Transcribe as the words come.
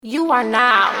You are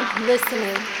now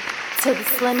listening to the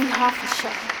Slimmie Hauffa Show.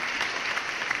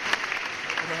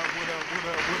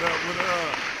 What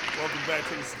up? Welcome back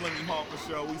to the Slimmie Hauffa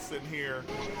Show. We sitting here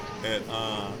at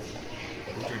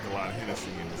we drink a lot of Hennessy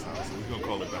in this house, so we're gonna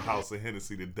call it the House of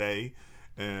Hennessy today.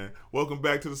 And welcome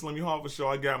back to the Slimmie Hauffa Show.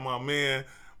 I got my man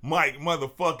Mike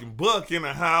motherfucking Buck in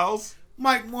the house.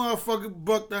 Mike motherfucking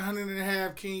Buck, the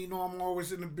 100.5 king. You know I'm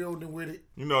always in the building with it.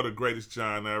 You know, the greatest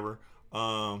John ever.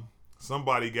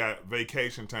 Somebody got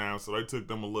vacation time, so they took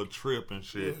them a little trip and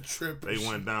shit. They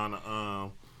went down to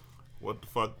what the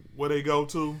fuck? Where they go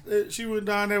to? She went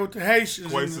down there with the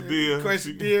Haitians.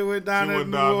 Quesadilla went down there to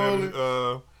New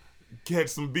Orleans. Catch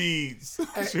some beads.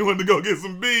 She went to go get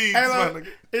some beads. Hey,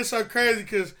 it's so crazy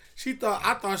because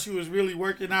I thought she was really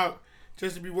working out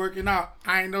just to be working out.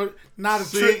 I ain't know not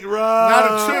a trip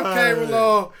came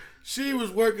along. She was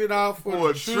working out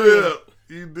for a trip.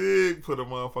 You did put a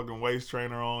motherfucking waist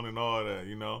trainer on and all that,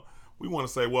 you know. We want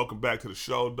to say welcome back to the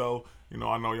show, though. You know,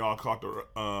 I know y'all caught the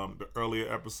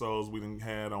earlier episodes we done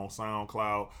had on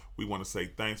SoundCloud. We want to say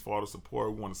thanks for all the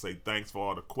support. We want to say thanks for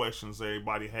all the questions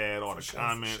everybody had, all the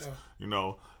comments. You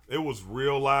know, it was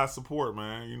real live support,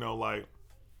 man. You know, like,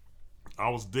 I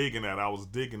was digging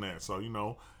that. So, you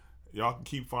know, y'all can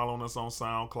keep following us on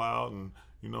SoundCloud and,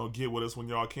 you know, get with us when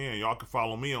y'all can. Y'all can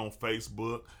follow me on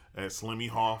Facebook at Slimmie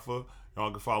Hauffa. Y'all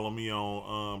can follow me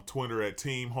on Twitter at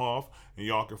Team Hauf, and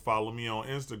y'all can follow me on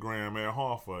Instagram at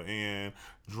Hauffa. And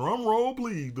drum roll,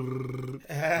 please. You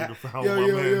can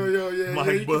follow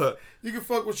Mike Buck. You can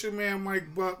fuck with your man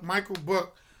Michael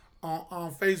Buck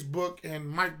on Facebook, and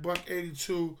Mike Buck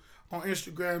 82 on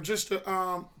Instagram. Just to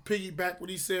piggyback what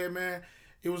he said, man,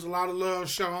 it was a lot of love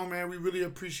shown, man. We really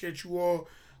appreciate you all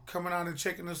coming out and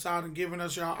checking us out and giving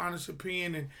us your honest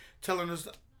opinion and telling us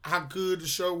how good the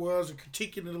show was and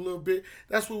critiquing it a little bit.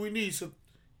 That's what we need. So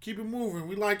keep it moving.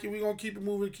 We like it. We're going to keep it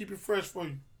moving, keep it fresh for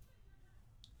you.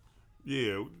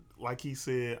 Yeah, like he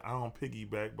said, I don't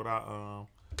piggyback, but I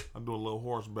do a little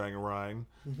horseback riding.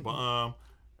 But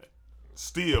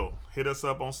still, hit us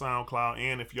up on SoundCloud.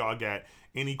 And if y'all got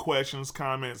any questions,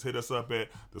 comments, hit us up at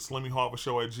the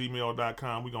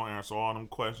SlimmieHauffaShow@gmail.com. We're going to answer all them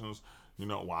questions. You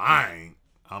know, well, I ain't.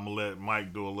 I'm going to let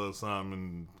Mike do a little something.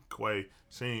 And Quay,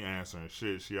 she ain't answering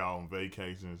shit. She out on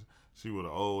vacations. She was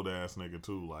an old ass nigga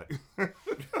too. Like,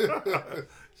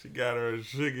 she got her a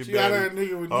sugar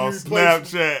daddy on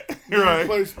Snapchat. Right?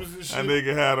 That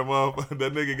nigga had him up.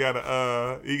 That nigga got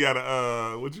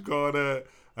a what you call that?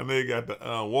 That nigga got the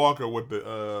walker with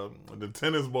the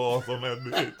tennis balls on that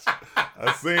bitch.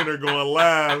 I seen her going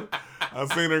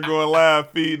live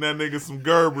feeding that nigga some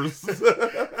Gerbers.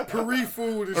 Paris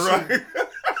food and shit.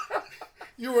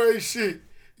 You ain't shit.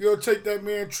 You gonna take that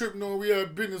man trip knowing we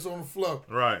had business on the floor.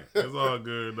 Right. It's all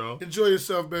good, though. Enjoy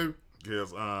yourself, baby.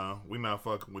 Yes, we not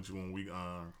fucking with you when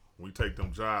we take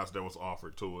them jobs that was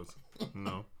offered to us. You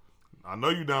know? I know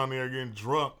you down there getting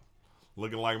drunk,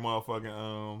 looking like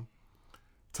motherfucking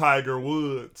Tiger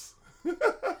Woods.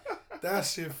 That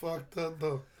shit fucked up,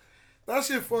 though. That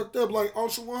shit fucked up. Like, on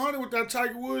some 100 with that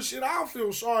Tiger Woods shit, I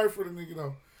feel sorry for the nigga,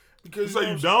 though. Because,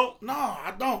 you don't? No,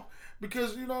 I don't.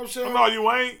 Because, you know what I'm saying? No,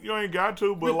 you ain't. You ain't got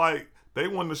to. But, like, they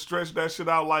wanted to stretch that shit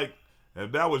out. Like,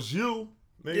 if that was you,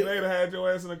 nigga, they'd have had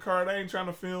your ass in the car. They ain't trying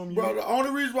to film you. Bro, the only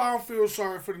reason why I don't feel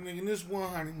sorry for the nigga, and this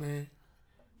 100, man.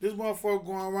 This motherfucker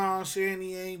going around saying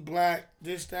he ain't black,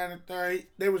 this, that, and the third.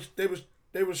 They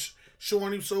was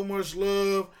showing him so much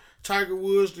love. Tiger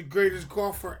Woods, the greatest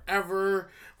golfer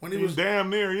ever. When he was damn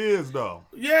near he is, though.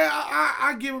 Yeah,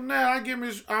 I give him that. I give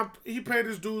him he paid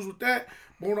his dues with that.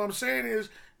 But what I'm saying is,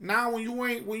 now when you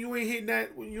ain't hitting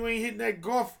that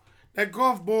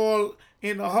golf ball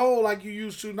in the hole like you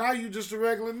used to, now you just a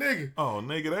regular nigga. Oh,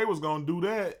 nigga, they was gonna do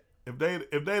that. If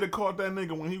they'd have caught that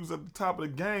nigga when he was at the top of the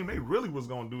game, they really was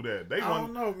gonna do that. I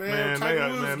don't know, man.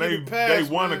 They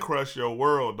want to crush your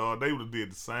world, dog. They would have did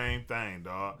the same thing,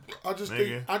 dog. I just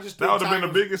think that would have been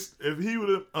the biggest. If he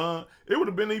would have, it would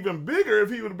have been even bigger if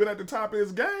he would have been at the top of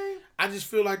his game. I just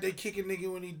feel like they kick a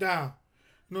nigga when he down.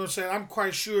 You know what I'm saying? I'm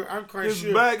quite sure. His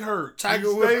back hurt.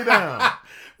 Tiger Woods stay down.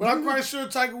 But I'm quite sure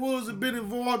Tiger Woods had been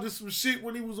involved in some shit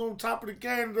when he was on top of the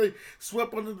game. They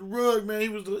swept under the rug, man. He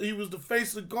was the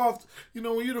face of golf. You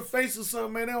know, when you're the face of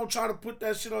something, man, they don't try to put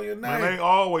that shit on your name. Man, they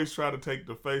always try to take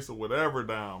the face of whatever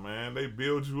down, man. They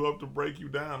build you up to break you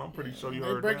down. I'm pretty sure you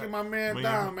heard that. They breaking my man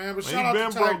down, man. But he shout out been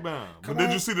to Tiger. Broke down. But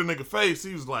did you see the nigga face?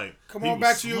 He was like, come on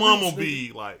back to your roots,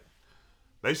 nigga. Like.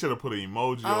 They should have put an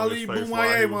emoji on his face. Ali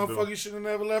Boumaier, motherfucker, you should have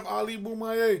never left Ali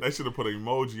Boumaier. They should have put an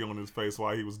emoji on his face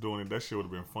while he was doing it. That shit would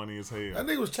have been funny as hell. That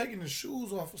nigga was taking his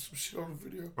shoes off or some shit on the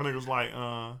video. That nigga was like,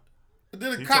 And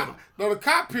then the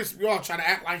cop pissed me off trying to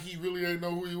act like he really ain't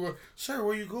know who he was. Sir,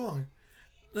 where you going?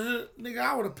 Nigga,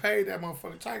 I would have paid that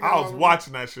motherfucker. Tiger I was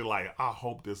watching that shit like, I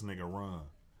hope this nigga run.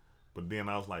 But then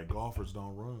I was like, golfers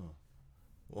don't run.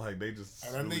 Like, they just...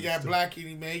 And that nigga got black in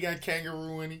him, man. He got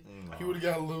kangaroo in him. No. He would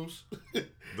have got loose. I'm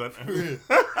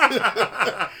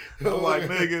like,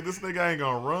 nigga, this nigga ain't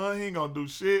gonna run. He ain't gonna do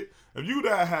shit. If you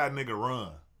that had nigga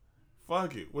run,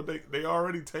 fuck it. What they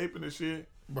already taping the shit?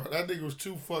 Bro, that nigga was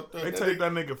too fucked up. They taped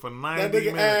that nigga for 90 minutes.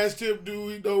 That nigga asked him, do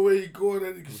he know where he going?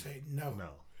 That nigga said no. No.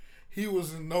 He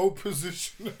was in no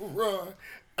position to run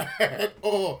at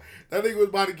all. That nigga was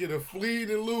about to get a fleeing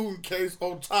and looting case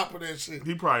on top of that shit.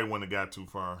 He probably wouldn't have got too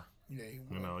far. Yeah,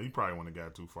 he probably wouldn't have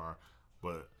got too far.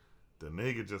 But the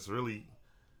nigga just really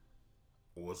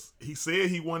was... He said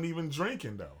he wasn't even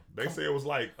drinking, though. They said it was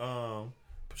like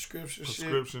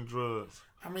prescription drugs.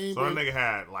 I mean... So that nigga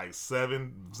had like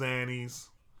 7 Xannies,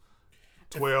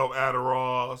 12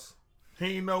 Adderalls. He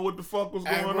didn't know what the fuck was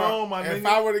going on, my nigga. If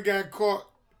I would have got caught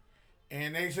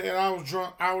and they said I was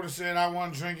drunk, I would have said I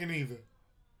wasn't drinking either.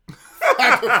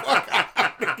 Like the fuck out,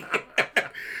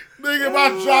 nigga, if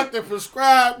I doctor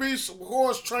prescribed me some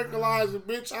horse tranquilizer,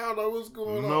 bitch, I don't know what's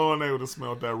going on. Knowing they would have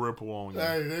smelled that ripple on you.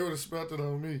 Hey, they would have smelled it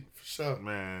on me, for sure.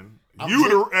 Man.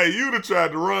 You'd have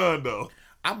tried to run, though.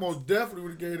 I most definitely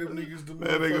would have gave them niggas the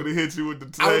That nigga would have hit you with the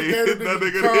taser.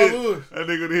 That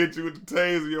nigga would have hit you with the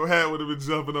taser. Your hat would have been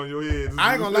jumping on your head.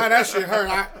 I ain't gonna lie, that shit hurt.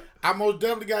 I most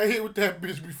definitely got hit with that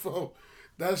bitch before.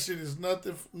 That shit is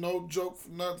nothing, no joke for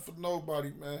nothing for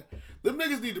nobody, man. Them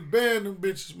niggas need to ban them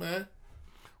bitches, man.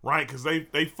 Right, because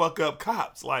they fuck up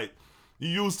cops. Like, you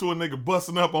used to a nigga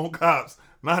busting up on cops.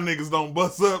 Now niggas don't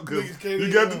bust up because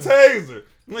you got the taser.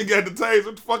 You got the taser.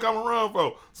 What the fuck I'm gonna run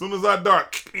for? As soon as I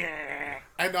dart,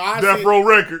 Death Row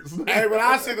Records. Hey, but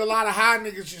I seen a lot of high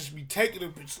niggas just be taking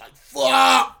them bitches like,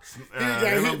 fuck. He got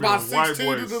hit by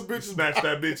 16 of them bitches. Snatch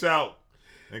that bitch out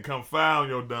and come foul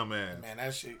your dumb ass. Man,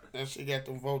 that shit got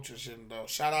them vultures in though.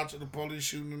 Shout out to the police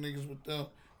shooting them niggas with them.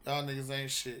 Y'all niggas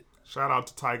ain't shit. Shout out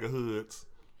to Tiger Hoods.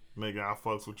 Nigga, I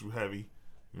fucks with you heavy.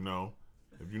 You know,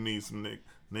 if you need some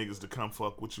niggas to come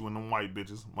fuck with you and them white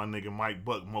bitches, my nigga Mike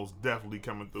Buck most definitely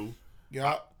coming through.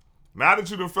 Yeah. Now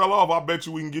that you done fell off, I bet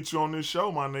you we can get you on this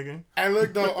show, my nigga. Hey,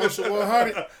 look though, Ocean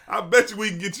 100. I bet you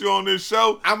we can get you on this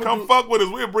show. Come fuck with us.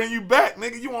 We'll bring you back,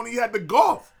 nigga. You won't even have to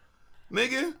golf,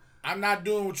 nigga. I'm not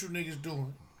doing what you niggas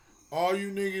doing. All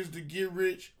you niggas to get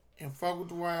rich and fuck with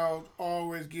the wild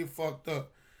always get fucked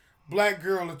up. Black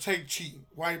girl will take cheating.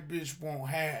 White bitch won't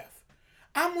have.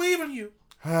 I'm leaving you.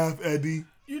 Half, Eddie.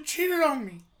 You cheated on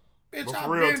me. Bitch, but I've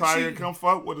for real, been Tiger, cheating. Come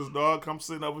fuck with us, dog. Come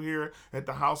sitting over here at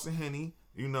the House of Henny.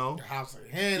 You know. The House of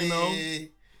Henny. You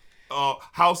know.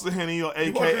 House of Henny, or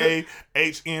AKA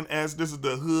HNS. This is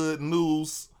the Hood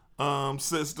News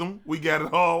system. We got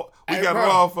it all. We got it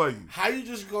all for you. How you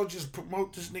just go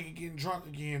promote this nigga getting drunk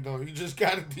again though? You just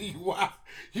got a DUI.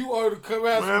 You wanted to come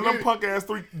out. Man, them punk ass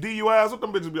 3 DUIs. What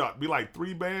them bitches be like? Be like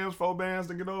 3 bands, 4 bands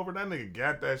to get over. That nigga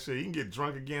got that shit. He can get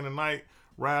drunk again tonight.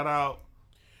 Ride out.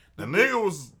 The nigga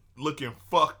was looking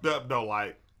fucked up though.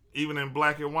 Like even in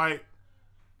black and white,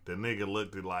 the nigga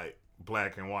looked at like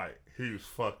black and white. He was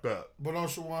fucked up. But on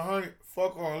some 100,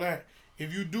 fuck all that.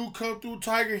 If you do come through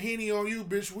Tiger Henny on you,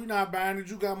 bitch, we not buying it.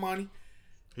 You got money.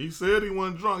 He said he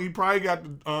wasn't drunk. He probably got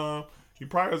the he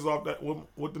probably was off that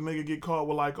what the nigga get caught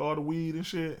with like all the weed and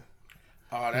shit.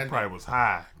 Oh, that he probably was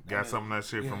high. Got some of that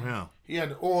shit from him. He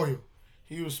had the oil.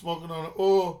 He was smoking on the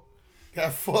oil.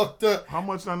 Got fucked up. How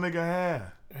much that nigga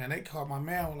had? Man, they caught my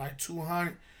man with like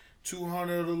 200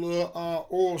 of the little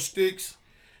oil sticks.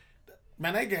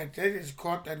 Man, they just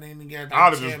caught that nigga. Got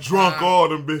I'd have just drunk all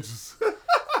them bitches.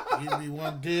 You'd be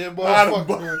one dead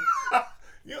motherfucker.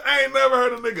 You ain't never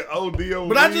heard a nigga OD.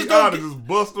 But I just don't. Just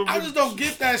bust them. I just don't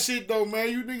get that shit though, man.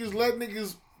 You niggas let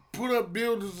niggas put up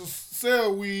buildings to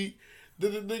sell weed.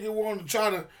 Then the nigga want to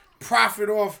try to profit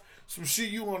off some shit.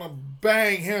 You want to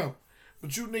bang him,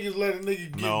 but you niggas let a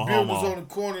nigga get buildings on the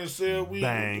corner and sell weed.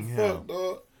 Bang what the fuck,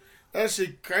 dog? That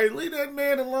shit crazy. Leave that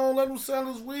man alone. Let him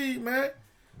sell his weed, man.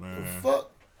 Man, the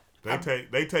fuck.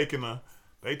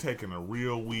 They taking a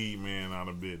real weed man out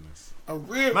of business. A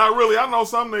real? Not really. I know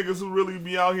some niggas who really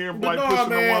be out here like pushing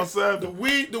the 170.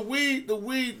 The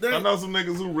weed. I know some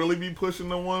niggas who really be pushing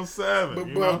the 170.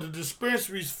 But bro, the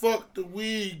dispensaries fucked the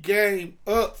weed game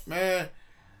up, man.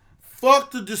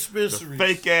 Fuck the dispensaries. The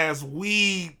fake ass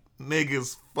weed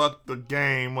niggas fucked the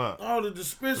game up. Oh, the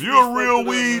dispensaries. If you a real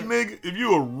weed nigga, if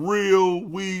you a real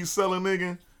weed selling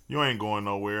nigga, you ain't going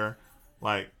nowhere.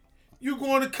 Like, you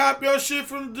going to cop your shit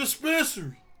from the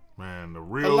dispensary. Man, the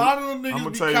real... A lot of them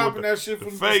niggas be copping that shit from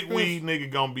the fake dispensary. weed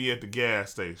nigga gonna be at the gas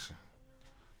station.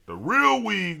 The real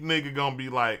weed nigga gonna be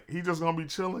like, he just gonna be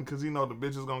chilling because he know the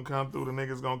bitches gonna come through, the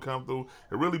niggas gonna come through.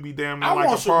 It really be damn near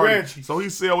like a party. Reggies. So he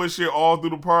sell his shit all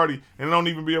through the party, and it don't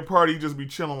even be a party. He just be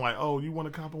chilling like, oh, you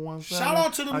want to cop a 170? Shout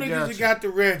out to them niggas that got the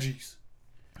Reggies.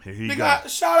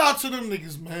 Shout out to them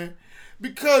niggas, man,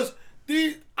 because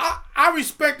I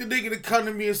respect the nigga that come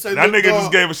to me and say that nigga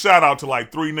just gave a shout out to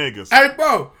like 3 niggas. Hey,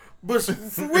 bro. But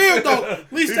for real though,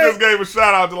 at least he just gave a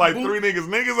shout out to like 3 niggas.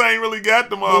 Niggas ain't really got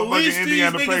them motherfucking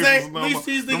Indiana papers. At least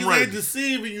these niggas ain't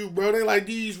deceiving you, bro. They like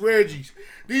these Reggies.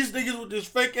 These niggas with this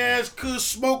fake ass kush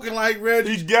smoking like Reggies.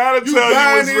 He gotta tell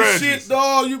you it's Reggies. Shit,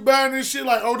 dog. You buying this shit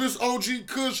like, oh, this OG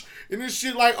kush, and this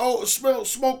shit like, oh,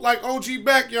 smoke like OG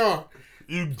backyard.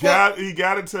 He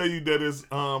gotta tell you that it's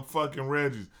fucking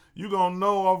Reggies. You gonna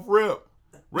know off rip.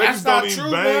 Reggies don't even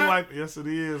bang like. Yes, it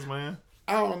is, man.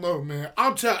 I don't know, man.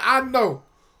 I know.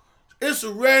 It's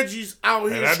a Reggie's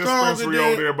out here that stronger dispensary than...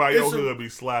 over there by your hood be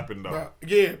slapping, though.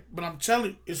 Yeah, but I'm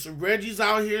telling you, it's a Reggie's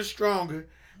out here stronger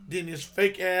than this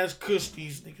fake-ass kush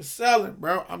these niggas selling,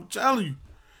 bro. I'm telling you.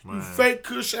 Man. You fake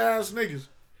kush-ass niggas.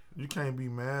 You can't be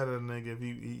mad at a nigga if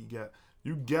he got...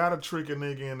 You gotta trick a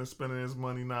nigga into spending his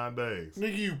money nowadays.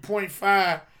 Nigga, you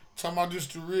 0.5 talking about this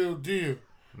the real deal.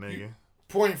 Nigga.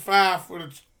 0.5 for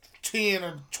the 10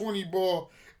 or 20 ball...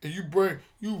 And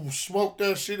you smoke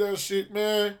that shit,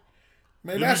 man.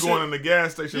 Man, you that be going in the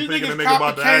gas station thinking the nigga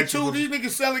about to ask you. These niggas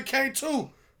selling K2.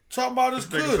 Talking about this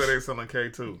kush. Niggas say they selling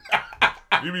K2.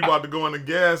 You be about to go in the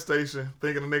gas station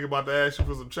thinking the nigga about to ask you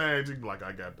for some change. You be like,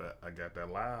 I got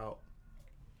that loud.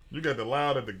 You got the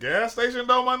loud at the gas station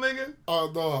though, my nigga?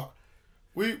 Oh no.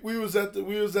 We was at the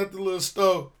little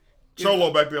store.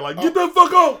 Cholo back there like, get the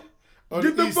fuck up.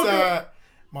 Get the fuck up.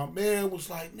 My man was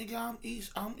like, nigga,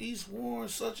 I'm East Warren,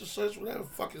 such and such, whatever the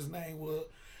fuck his name was.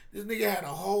 This nigga had a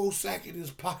whole sack in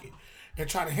his pocket and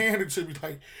tried to hand it to me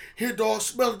like, here, dog,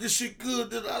 smell it, this shit good.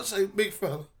 Then I say, big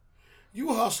fella,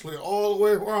 you hustling all the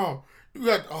way around. You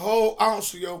got the whole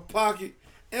ounce in your pocket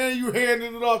and you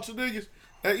handing it off to niggas.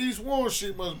 That East Warren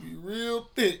shit must be real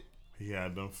thick. He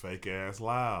had them fake ass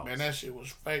louds. Man, that shit was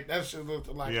fake. That shit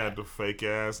looked like. He had the fake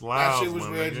ass louds. That shit was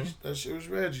Reggie's. That shit was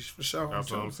Reggie's for sure. That's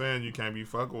what I'm saying. You can't be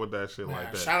fucking with that shit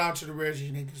like that. Shout out to the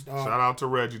Reggie niggas, dog. Shout out to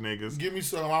Reggie niggas. Give me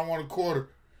some. I want a quarter.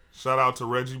 Shout out to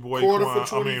Reggie Boy. Quarter for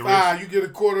 25. You get a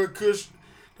quarter of kush.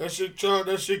 That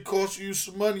shit cost you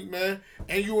some money, man.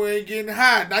 And you ain't getting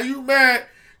high. Now you mad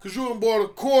because you done bought a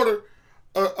quarter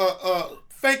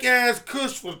fake ass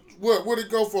kush for what it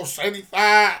go for?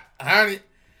 75, 100.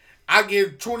 I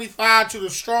give 25 to the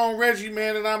strong Reggie,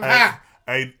 man, and I'm high.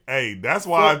 Hey, that's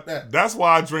why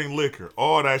I drink liquor.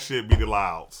 All that shit be the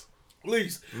louds.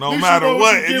 Please. No matter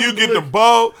what. If you get the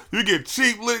bowl, you get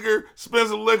cheap liquor,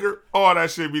 expensive liquor, all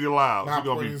that shit be the louds.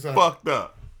 You're gonna be fucked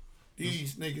up.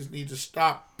 These niggas need to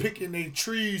stop picking their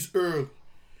trees early.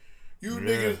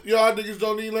 Y'all niggas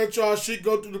don't even let y'all shit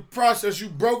go through the process. You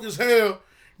broke as hell.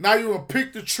 Now you gonna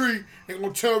pick the tree and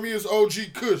gonna tell me it's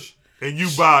OG Kush. And you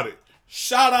bought it.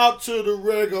 Shout out to the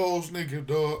Regos, nigga,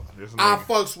 dog. I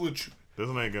fucks with you. This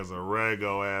nigga's a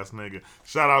Rego ass nigga.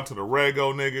 Shout out to the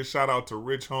Rego nigga. Shout out to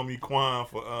Rich Homie Quan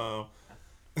for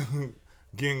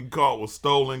getting caught with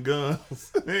stolen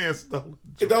guns and stolen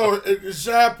drugs. The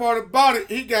sad part about it,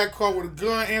 he got caught with a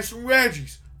gun and some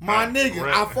Reggies. My nigga,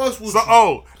 I fucks with you.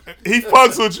 Oh, he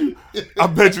fucks with you. I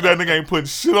bet you that nigga ain't putting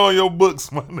shit on your books,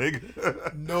 my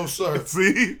nigga. No, sir.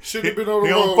 See? Should have been on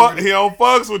the road. He don't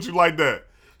fucks with you like that.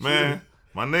 Man,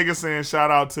 my nigga saying shout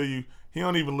out to you. He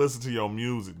don't even listen to your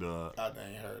music, dog. I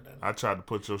ain't heard that. I tried to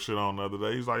put your shit on the other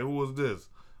day. He's like, who was this?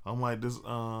 I'm like, this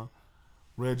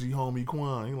Reggie Homie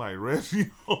Quan. He like, Reggie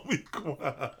Homie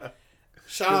Quan.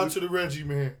 Shout out to the Reggie,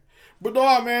 man. But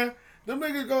no, man, these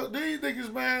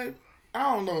niggas, man,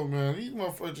 I don't know, man. These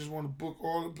motherfuckers just want to book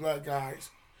all the black guys.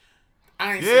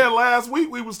 Last week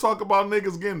we was talking about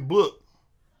niggas getting booked.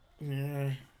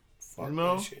 Yeah. Fuck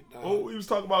that shit, dog. Oh, we was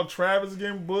talking about Travis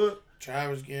getting booked. Rich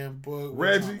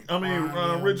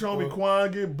Homie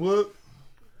Quan get booked.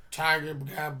 Tiger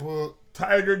got booked.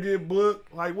 Tiger get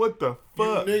booked. Like, what the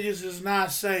fuck? You niggas is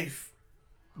not safe.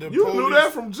 You knew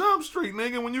that from Jump Street,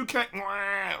 nigga, when you came.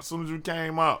 As soon as you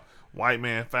came out, white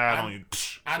man fired on you.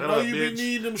 I know you be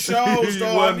needing them shows,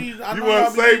 though. You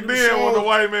wasn't safe then when the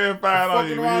white man fired on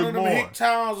you. Fucking around in them hick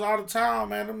towns all the time,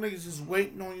 man. Them niggas is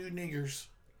waiting on you niggers.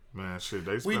 Man, shit,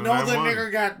 they we know the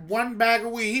nigga got one bag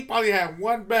of weed. He probably had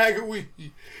one bag of weed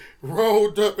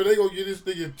rolled up, and they gonna get this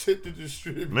nigga tip to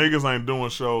distribute. Niggas ain't doing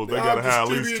shows. They gotta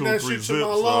have at least 2-3 zips. In my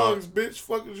lungs, bitch.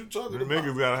 Fuck is you talking about?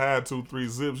 Niggas gotta have 2-3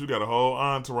 zips. You got a whole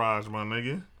entourage, my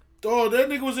nigga. Oh, that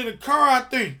nigga was in the car, I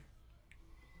think.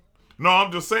 No,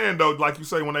 I'm just saying though, like you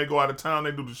say, when they go out of town,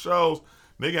 they do the shows.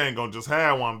 Nigga ain't gonna just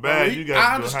have one bag. You got I to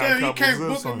have understand a you couple can't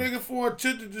zips book a on you. nigga for a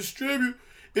tip to distribute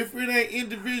if it ain't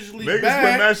individually Niggas bagged.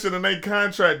 putting that shit in their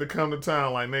contract to come to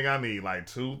town. Like, nigga, I need like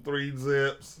 2-3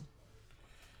 zips.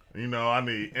 You know, I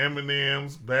need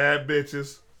M&M's, bad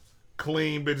bitches,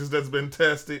 clean bitches that's been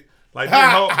tested. Like, they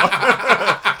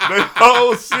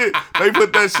whole shit. They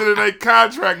put that shit in their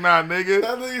contract now, nigga.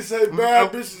 That nigga say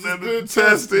bad bitches has been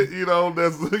tested. You know,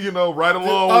 that's, you know, right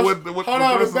along with hold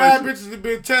on, the bad bitches have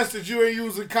been tested. You ain't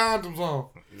using condoms on.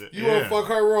 You won't fuck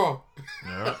her raw.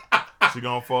 Yeah. She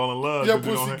gonna fall in love. Your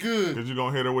pussy good. Cause you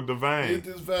gonna hit her with the vein. Hit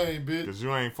this vein, bitch. Cause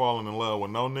you ain't falling in love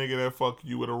with no nigga that fuck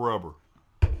you with a rubber.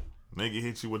 Nigga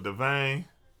hit you with the vein.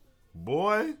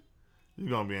 Boy, you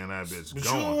gonna be in that bitch But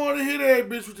going. you don't want to hit that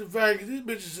bitch with the vein, because these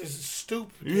bitches is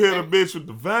stupid. You hit a bitch with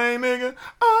the vein, nigga.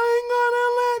 I ain't gonna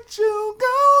let you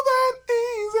go that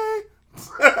easy.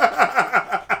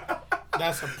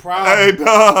 That's a problem. Hey,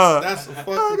 dog. That's a fucking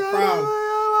problem.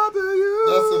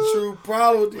 That's a true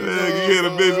problem with these Nigga, you hit a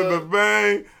bitch with the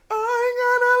vein. I ain't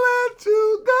gonna let you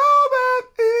go that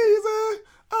easy.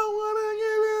 I wanna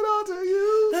give it all to you.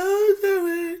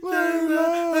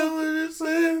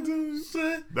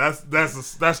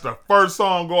 That's the first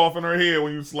song go off in her head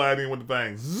when you slide in with the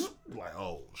vein. Like,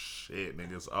 oh shit,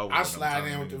 nigga, it's over. I slide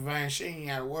in with the vein. She ain't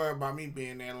got to worry about me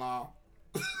being there long.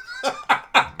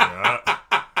 Yeah.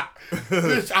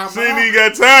 Bitch, she ain't even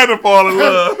got time to fall in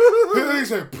love. He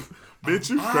said, bitch,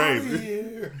 you crazy.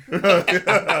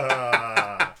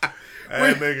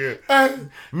 Hey, nigga.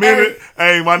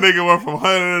 Hey, my nigga went from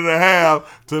 100.5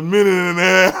 to a minute and a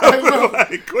half.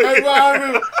 Hey, bro,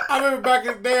 I remember back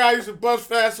in the day, I used to bust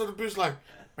fast, so the bitch like,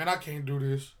 man, I can't do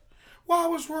this. Why?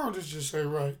 What's wrong? This just ain't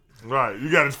right. Right, you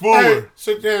got it forward. Hey,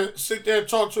 sit there and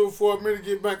talk to her for a minute,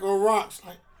 get back on rocks.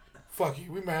 Like, fuck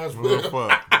you, we might as well.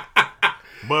 Fuck.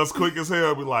 Buzz quick as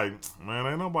hell, be like, man,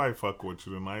 ain't nobody fuck with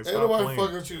you tonight. Stop ain't nobody playing.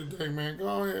 fucking with you today, man.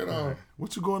 Go ahead on.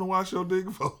 What you going to wash your dick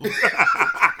for?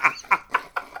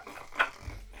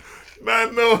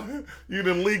 Not knowing you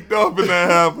done leaked off in that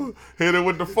half, hit it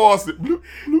with the faucet. Bloop,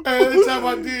 bloop. Hey, every time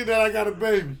I did that, I got a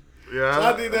baby. Yeah. So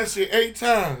I did that shit 8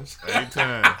 times. 8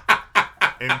 times.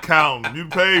 And counting. You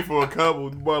paid for a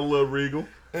couple. You bought a little Regal.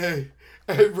 Hey,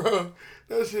 bro,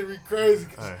 that shit be crazy.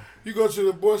 Hey. You go to the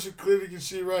abortion clinic and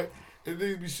shit, right? And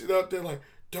niggas be sitting out there like,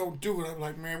 don't do it. I'm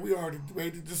like, man, we already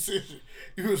made the decision.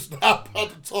 You was not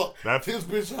about to talk. This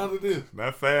bitch out of this.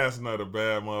 That fast nut a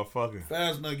bad motherfucker.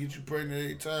 Fast nut get you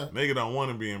pregnant 8 times. Nigga don't want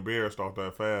to be embarrassed off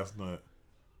that fast nut.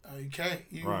 You can't.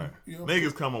 Right.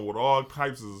 Niggas coming with all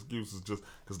types of excuses just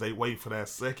because they wait for that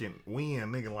second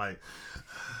win. Nigga like,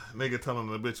 nigga telling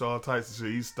the bitch all types of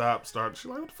shit. He start. She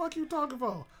like, what the fuck you talking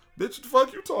for? Bitch, what the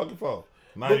fuck you talking for?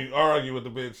 Now you argue with the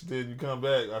bitch, then you come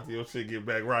back after your shit get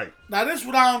back right. Now this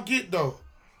what I don't get though.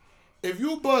 If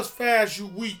you bust fast, you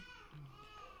weak.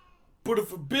 But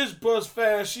if a bitch bust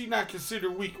fast, she not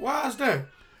considered weak. Why is that?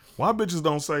 Why bitches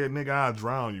don't say, nigga, I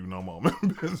drown you no more?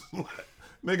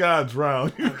 Nigga, I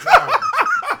drown you.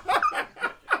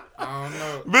 I don't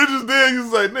know. Bitches then you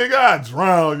say, nigga, I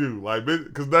drown you. Like, bitch,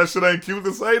 because that shit ain't cute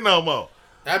to say no more.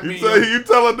 That you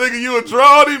tell a nigga you a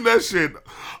drown him, that shit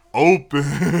open.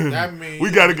 That mean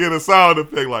we got to get a sound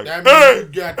effect like, that mean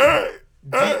you got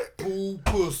deep pool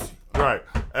pussy. Right.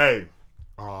 Hey.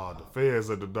 Oh, the feds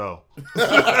at the door.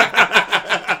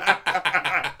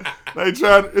 They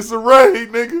trying. It's a raid,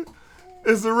 nigga.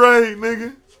 It's a raid,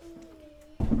 nigga.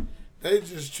 They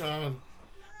just trying.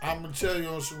 I'm gonna tell you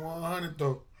on some 100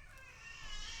 though.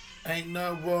 Ain't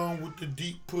nothing wrong with the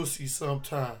deep pussy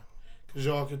sometimes, cause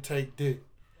y'all can take dick.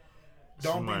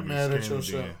 Don't be mad at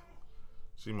yourself. Then.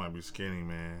 She might be skinny,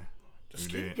 man.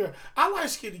 Skinny girl. I like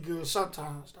skinny girls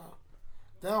sometimes though.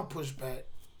 They don't push back.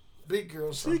 Big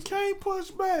girls. She can't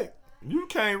push back. You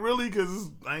can't really,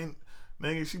 cause ain't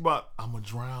nigga. She about I'ma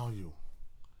drown you.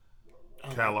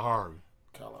 Kalahari,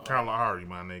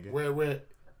 my nigga. Where?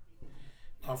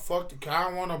 Now fuck the car. I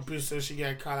don't want no bitch that she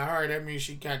got Kalahari. That means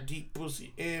she got deep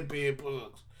pussy and bed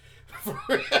bugs.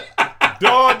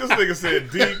 Dog, this nigga said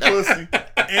deep pussy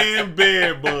and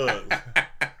bed bugs.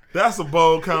 That's a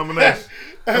bold combination.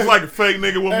 That's like a fake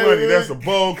nigga with money. That's a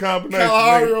bold combination.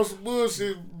 Kalahari on some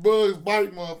bullshit. Bugs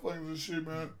bite motherfuckers and shit,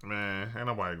 man. Man, ain't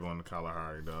nobody going to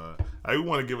Kalahari, dog. We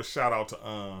want to give a shout out to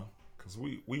cause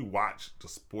we watch the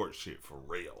sports shit for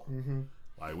real. Mm-hmm.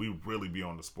 Like we really be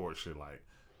on the sports shit. Like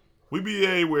we be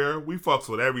everywhere. We fucks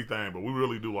with everything, but we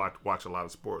really do like to watch a lot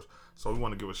of sports. So we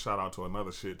want to give a shout out to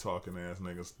another shit talking ass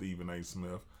nigga, Stephen A.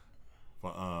 Smith,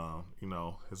 for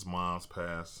his mom's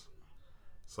passed.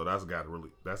 So that's got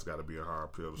to be a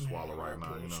hard pill to swallow right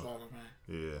now.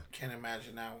 Yeah. Can't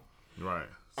imagine that one. Right.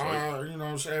 So, you know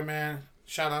what I'm saying, man?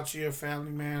 Shout out to your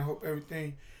family, man. Hope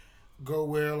everything go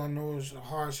well. I know it's a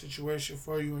hard situation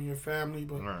for you and your family,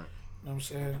 but Right. you know what I'm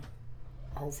saying?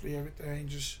 Hopefully everything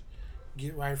just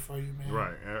get right for you, man.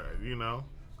 Right. You know,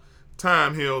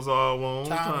 time heals all wounds.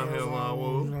 Time heals all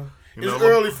wounds, you know. It's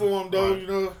early for him, though, right. you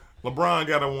know. LeBron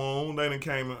got a wound. They done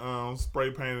came and spray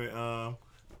painted.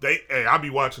 I be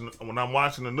watching, when I'm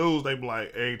watching the news, they be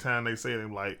like, every time they say it, they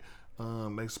be like,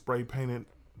 they spray painted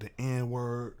the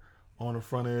N-word on the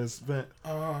front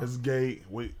of his gate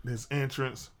with his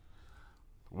entrance.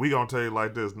 We gonna tell you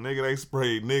like this, nigga, they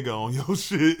sprayed nigga on your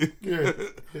shit. Yeah.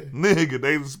 Nigga,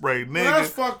 they sprayed nigga that's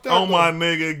fucked up, on my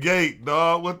nigga gate,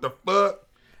 dog. What the fuck?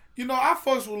 You know, I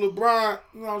fucks with LeBron.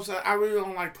 You know what I'm saying? I really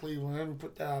don't like Cleveland. Let me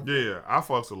put that out there. Yeah, I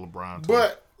fucks with LeBron too.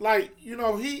 But, like, you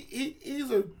know,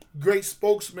 he's a great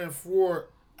spokesman for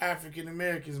African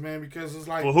Americans, man, because it's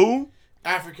like... For who?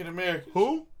 African Americans.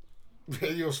 Who?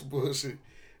 Yo, some bullshit.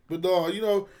 But, dog, you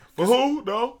know... For who,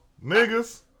 though?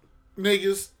 Niggas.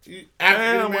 Niggas.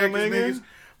 African Americans, niggas.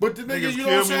 But the niggas, you know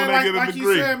what I'm saying? Like he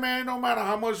said, man, no matter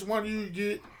how much money you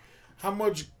get, how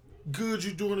much good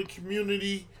you do in the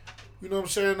community, you know what I'm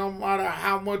saying? No matter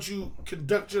how much you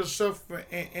conduct yourself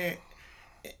and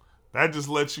that just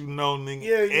lets you know, nigga,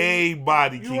 yeah,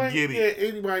 everybody can get it. Yeah,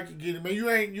 anybody can get it, man.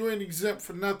 You ain't exempt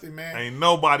for nothing, man. Ain't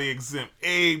nobody exempt.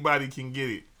 Everybody can get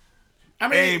it. I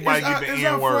mean, everybody get the it's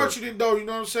N-word. unfortunate, though, you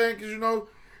know what I'm saying? Because, you know,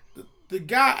 the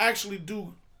guy actually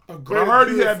do a great... But I heard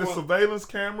he had the surveillance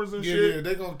cameras and shit. Yeah,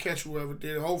 they're going to catch whoever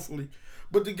did it, hopefully.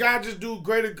 But the guy just do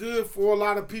greater good for a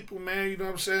lot of people, man. You know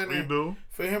what I'm saying? He do.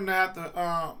 For him to have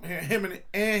to, him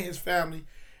and his family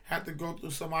have to go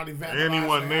through somebody vandalizing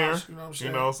anyone there, house, you know what I'm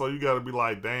saying? You know, so you got to be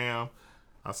like, damn.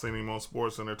 I seen him on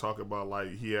Sports Center talk about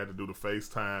like he had to do the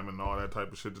FaceTime and all that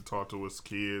type of shit to talk to his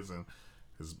kids and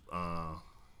his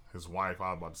wife.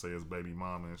 I was about to say his baby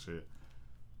mama and shit.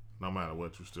 No matter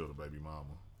what, you still the baby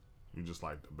mama. You just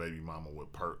like the baby mama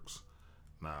with perks.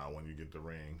 Nah, when you get the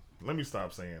ring. Let me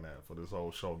stop saying that for this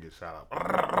whole show get shot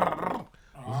up.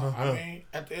 I mean,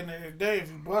 at the end of the day, if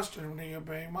you bust them, then your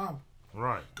baby mama.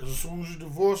 Right. Because as soon as you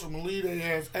divorce them and leave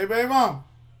their ass, hey, baby mama.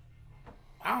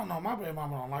 I don't know, my baby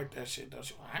mama don't like that shit, though.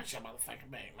 She I ain't your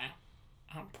motherfucking baby, man.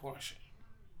 I'm Portia.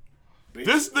 Bitch,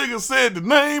 this nigga said the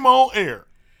name on air.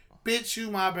 Bitch, you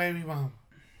my baby mama.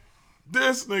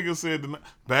 This nigga said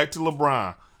back to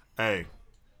LeBron. Hey,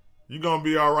 you gonna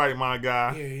be all right, my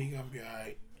guy. Yeah, he gonna be all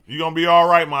right. You gonna be all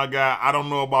right, my guy. I don't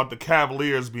know about the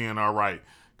Cavaliers being all right.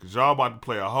 Because y'all about to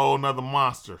play a whole nother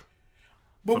monster.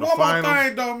 But one more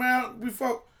thing, though, man.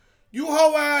 Before you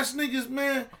hoe ass niggas,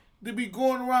 man, to be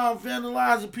going around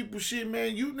vandalizing people's shit,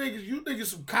 man. You niggas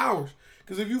some cowards.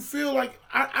 Because if you feel like,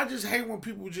 I just hate when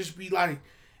people just be like,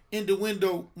 in the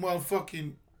window,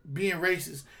 motherfucking being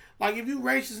racist. Like, if you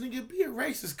racist, nigga, be a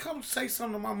racist. Come say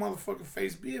something to my motherfucking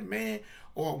face. Be a man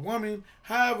or a woman.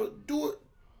 However, do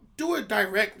it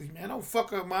directly, man. Don't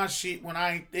fuck up my shit when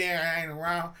I ain't there, I ain't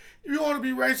around. If you want to be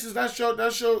racist,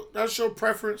 that's your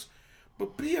preference.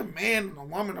 But be a man and a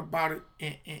woman about it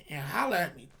and holler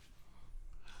at me.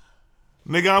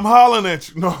 Nigga, I'm hollering at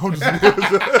you. No, I'm just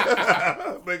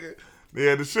nigga.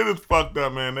 Yeah, the shit is fucked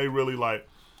up, man. They really like,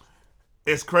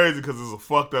 it's crazy because it's a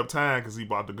fucked up time because he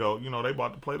about to go, they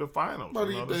about to play the finals. But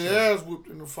he get their ass whooped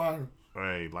in the finals.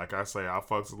 Hey, like I say, I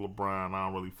fucks with LeBron. I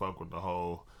don't really fuck with the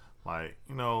whole, like,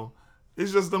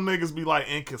 it's just them niggas be like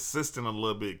inconsistent a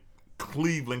little bit.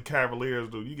 Cleveland Cavaliers,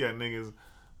 dude. You got niggas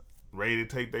ready to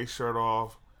take their shirt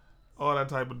off. All that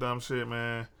type of dumb shit,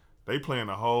 man. They playing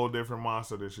a whole different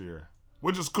monster this year.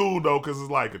 Which is cool, though, because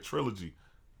it's like a trilogy.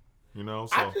 So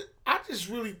I just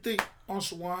really think on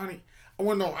Sawani,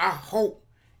 I hope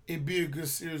it be a good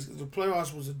series because the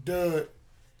playoffs was a dud.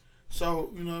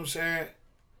 So, you know what I'm saying?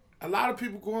 A lot of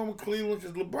people going with Cleveland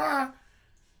because LeBron.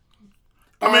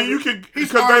 I mean, you can,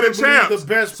 because they the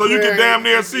champs. So you can damn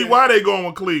near see why they going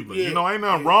with Cleveland. Yeah, ain't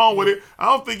nothing wrong with it. I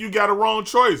don't think you got a wrong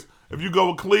choice. If you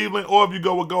go with Cleveland or if you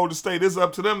go with Golden State, it's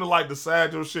up to them to, like,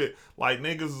 decide your shit. Like,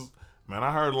 niggas, man,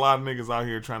 I heard a lot of niggas out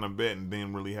here trying to bet and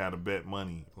didn't really have to bet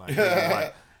money. Like,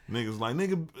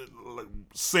 nigga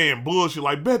saying bullshit,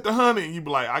 like, bet the 100. And you be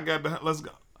like, I got the, let's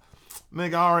go.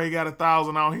 Nigga, I already got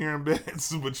 1,000 out here in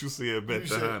bets, but you said bet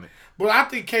the 100. But I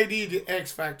think KD the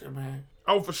X factor, man.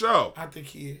 Oh, for sure. I think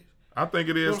he is. I think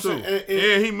it is, too.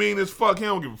 And he mean as fuck. He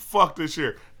don't give a fuck this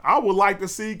year. I would like to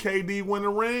see KD win a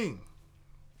ring.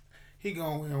 He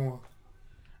gonna win one.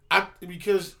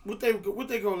 Because what they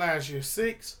go last year?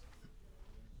 6?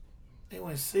 They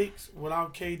went 6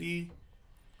 without KD.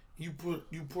 You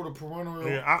put a perennial.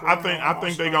 Yeah, I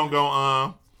think they gonna go.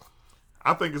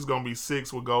 I think it's gonna be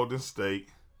 6 with Golden State.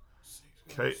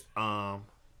 I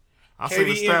see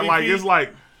the stat MVP? Like it's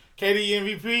like KD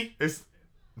MVP. It's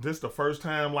this the first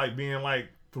time like being like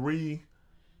 3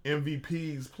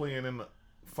 MVPs playing in the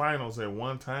finals at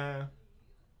one time.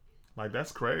 Like,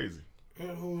 that's crazy.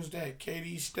 Who was that?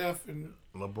 KD, Steph, and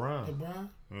LeBron.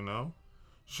 You know?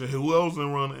 Shit, who else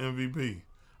didn't run the MVP?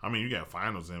 I mean, you got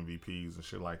finals MVPs and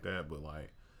shit like that, but,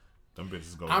 like, them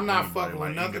bitches go. I'm not fucking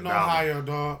with nothing Ohio,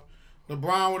 dog.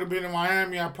 LeBron would have been in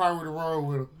Miami, I probably would have rolled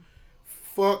with him.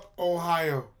 Fuck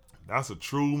Ohio. That's a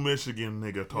true Michigan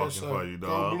nigga talking for you,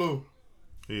 dog. Go blue.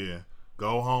 Yeah.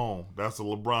 Go home. That's a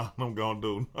LeBron I'm gonna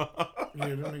do. Yeah,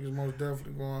 them niggas most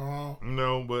definitely going home.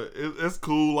 No, but it's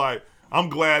cool. Like, I'm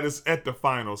glad it's at the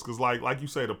finals because, like you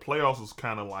say, the playoffs was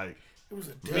kind of like it was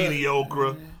a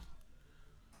mediocre. Man.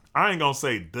 I ain't gonna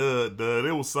say dud.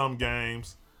 There was some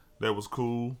games that was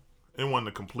cool. It wasn't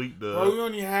a complete dud. Bro, we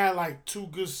only had like 2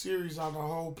 good series on the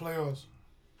whole playoffs.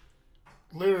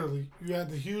 Literally, you had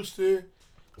the Houston.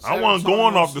 I wasn't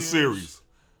going off the series.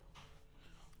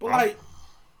 But like,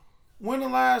 when the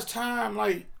last time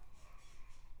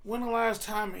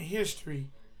in history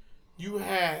you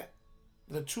had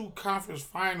the 2 conference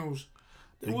finals?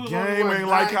 The game ain't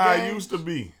like how it used to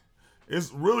be.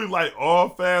 It's really like all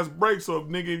fast breaks. So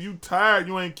if you tired,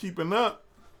 you ain't keeping up.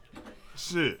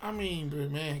 Shit. I mean, but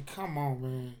man, come on,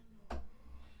 man.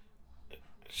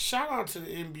 Shout out to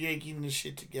the NBA getting this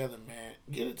shit together, man.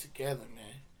 Get it together, man.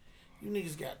 You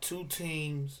niggas got 2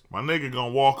 teams. My nigga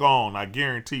gonna walk on. I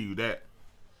guarantee you that.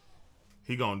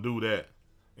 He gonna do that.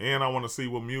 And I want to see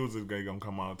what music they gonna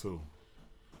come out to.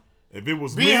 If it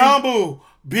was Be humble,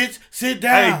 bitch. Sit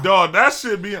down. Hey, dog, that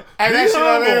shit be. Hey, that shit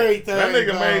on everything. That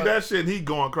nigga dog. made that shit. He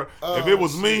going crazy. If it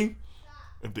was me,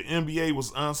 if the NBA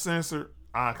was uncensored,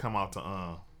 I'd come out to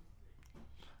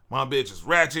my bitch is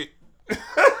ratchet.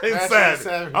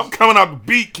 Savage. I'm coming out to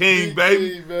Beat King,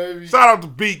 baby. Shout out to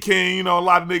Beat King. You know, a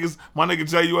lot of niggas. My nigga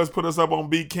JUS put us up on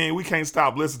Beat King. We can't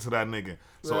stop listening to that nigga.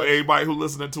 So everybody who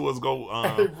listening to us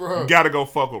you gotta go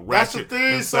fuck with Ratchet. That's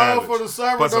the theme song for the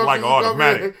summer. Plus it's like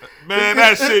automatic. Man,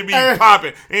 that shit be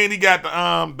popping. And he got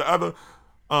the other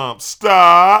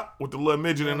star with the little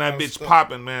midget and that bitch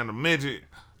popping, man. The midget,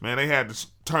 man, they had to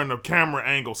turn the camera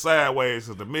angle sideways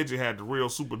because the midget had the real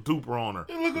super duper on her.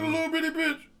 Hey, look at the little bitty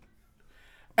bitch.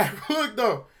 Hey, look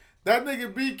though, that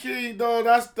nigga B King, dog.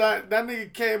 That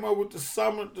nigga came up with the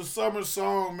summer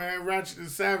song, man. Ratchet and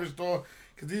Savage, dog.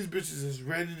 Cause these bitches is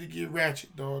ready to get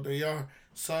ratchet, dog. They are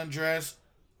sundress,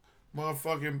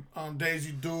 motherfucking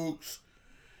Daisy Dukes,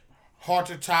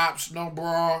 halter tops, no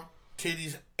bra,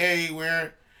 titties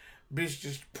everywhere. Bitch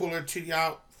just pull her titty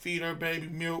out, feed her baby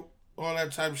milk, all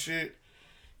that type of shit.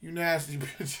 You nasty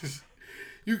bitches.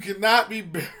 You cannot be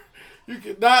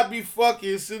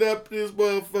fucking sit up this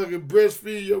motherfucking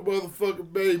breastfeed your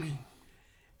motherfucking baby.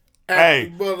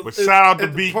 Hey, but shout out to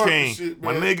B King. Shit,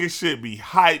 my nigga shit be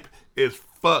hype as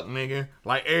fuck, nigga.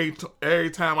 Like every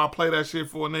time I play that shit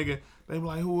for a nigga, they be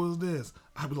like, "Who is this?"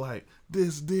 I be like,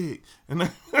 "This dick," and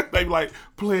they be like,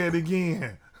 "Play it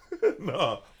again."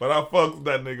 No, but I fuck with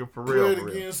that nigga for real. Play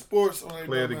it again, sports.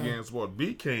 Play it again, sports.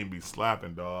 B King be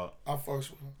slapping, dog. I fucks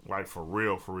with him. Like for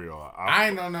real. I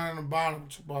ain't know nothing about him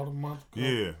about a month ago.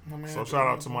 Yeah. So shout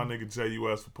out to my nigga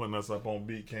JUS for putting us up on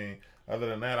B King. Other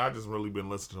than that, I just really been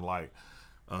listening to like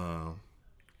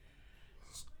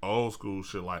old school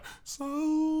shit like So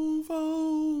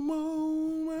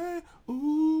Moment,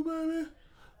 ooh baby.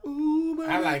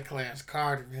 I like Clarence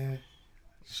Carter, man.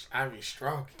 I be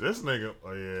stroking. This nigga,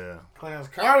 oh yeah. Clarence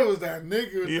Carter was that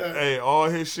nigga. Hey, all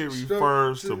his shit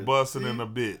refers to busting in a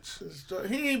bitch.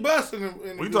 He ain't busting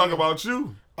in the We talk about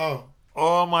you. Oh.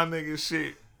 All my nigga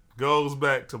shit goes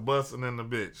back to busting in the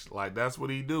bitch. Like that's what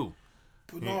he do.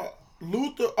 But no,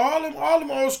 Luther, all them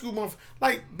old school motherfuckers.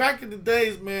 Like back in the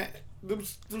days, man, them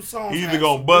songs. He either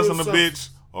gonna bust in the bitch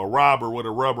or rob her with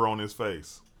a rubber on his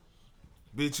face.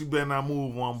 Bitch, you better not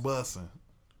move while I'm busting.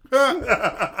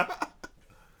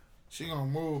 She gonna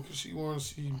move because she wanna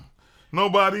see.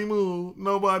 Nobody move.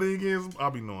 Nobody against. I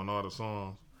be knowing all the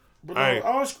songs. But hey.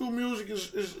 Old school music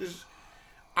is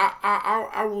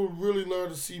I would really love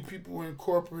to see people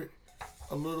incorporate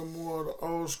a little more of the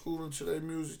old school into their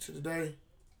music today.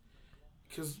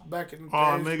 Because back in the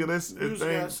days, nigga, music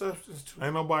had substance to it.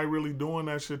 Ain't nobody really doing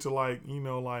that shit to like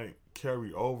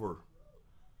carry over.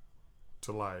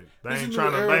 To like they ain't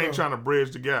trying to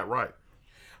bridge the gap, right?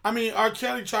 I mean, R.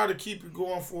 Kelly tried to keep it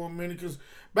going for a minute because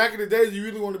back in the days, you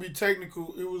really want to be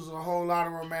technical. It was a whole lot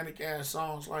of romantic ass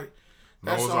songs. Like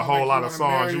no, it was a whole lot of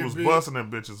songs you was busting them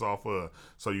bitches off of.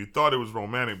 So you thought it was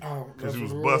romantic because you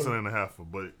was busting in the heifer,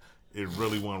 but it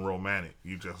really wasn't romantic.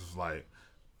 You just was like,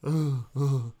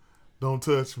 don't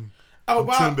touch me. I'm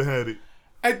tender-headed.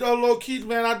 Hey, though, low key,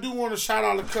 man, I do want to shout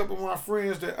out a couple of my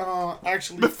friends that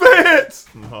actually. The feds!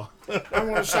 No. I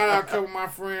want to shout out a couple of my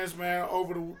friends, man,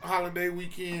 over the holiday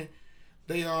weekend.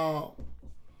 They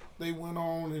went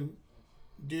on and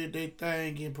did their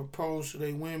thing and proposed to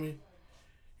their women.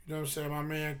 You know what I'm saying? My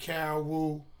man Cal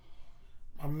Wu,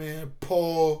 my man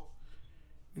Paul.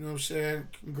 You know what I'm saying?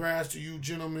 Congrats to you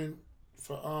gentlemen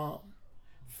for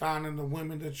finding the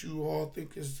women that you all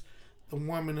think is the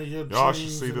woman of your dreams. Y'all should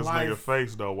see this life. nigga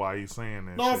face though while he's saying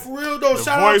that. No, shit. for real though. The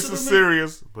Shout out voice to is the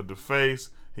serious, but the face,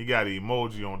 he got an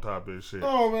emoji on top of his shit.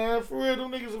 Oh man, for real,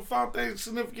 them niggas have found their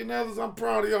significant others. I'm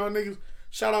proud of y'all niggas.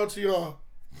 Shout out to y'all.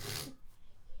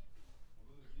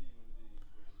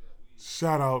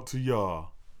 Shout out to y'all.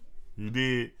 You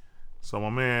did. So my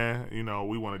man, you know,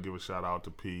 we want to give a shout out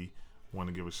to P. Want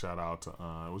to give a shout out to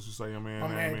what you say your man My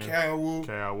name man is? Cal Wu.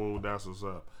 Cal Wu, that's what's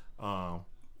up.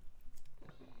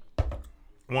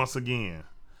 Once again,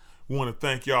 we want to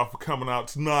thank y'all for coming out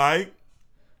tonight.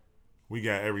 We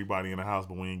got everybody in the house,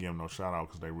 but we ain't give them no shout out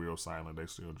because they real silent. They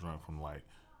still drunk from like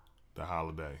the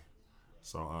holiday.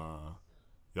 So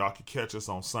y'all can catch us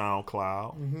on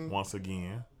SoundCloud once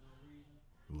again.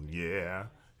 Yeah,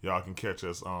 y'all can catch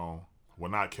us on.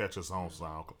 Well, not catch us on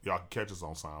SoundCloud. Y'all can catch us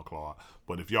on SoundCloud.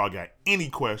 But if y'all got any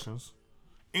questions,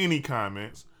 any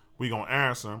comments, we going to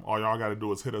answer them. All y'all got to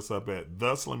do is hit us up at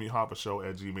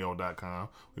theslimmiehauffa@gmail.com.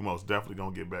 We most definitely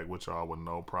going to get back with y'all with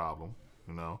no problem.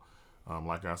 You know,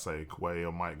 like I say, Quay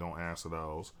or Mike going to answer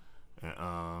those.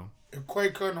 And If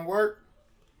Quay couldn't work,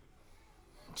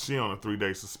 she on a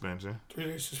 3-day suspension. 3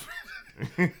 days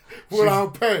suspension.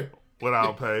 Without pay.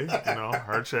 Without pay. You know,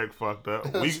 her check fucked up.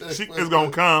 It's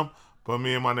going to come. But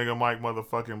me and my nigga Mike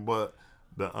motherfucking Butt,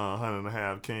 the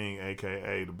 100.5 King,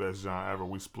 a.k.a. the best John ever,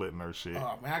 we splitting her shit.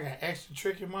 Oh, man, I got extra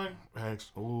tricky money.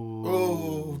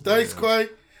 Ooh, Thanks, Quay.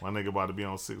 My nigga about to be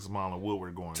on 6 Mile and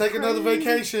Woodward going Take crazy. another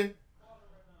vacation.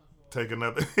 Take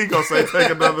another, he gonna say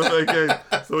take another vacation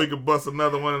so he can bust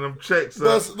another one of them checks up.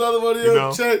 Bust another one of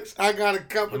your checks. I got a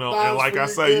couple dollars. And like for I you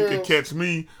say, girls. you can catch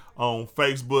me on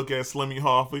Facebook at Slimmie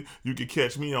Hauffa. You can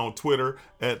catch me on Twitter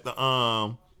at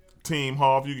the Team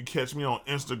Hauffa. You can catch me on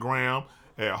Instagram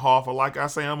at Hauffa. Like I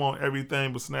say, I'm on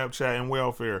everything but Snapchat and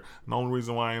welfare. And the only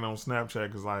reason why I ain't on Snapchat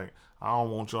because like I don't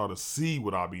want y'all to see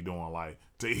what I be doing. Like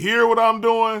to hear what I'm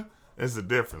doing, it's a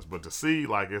difference. But to see,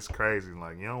 like it's crazy.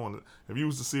 Like you don't want to. If you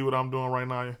was to see what I'm doing right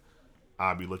now,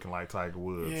 I'd be looking like Tiger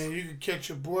Woods. Yeah, you can catch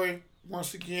your boy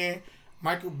once again,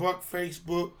 Michael Buck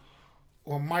Facebook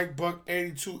or Mike Buck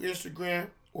 82 Instagram.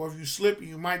 Or if you slippy,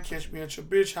 you might catch me at your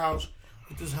bitch house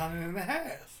with this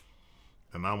 100.5.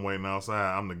 And I'm waiting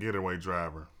outside. I'm the getaway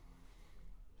driver.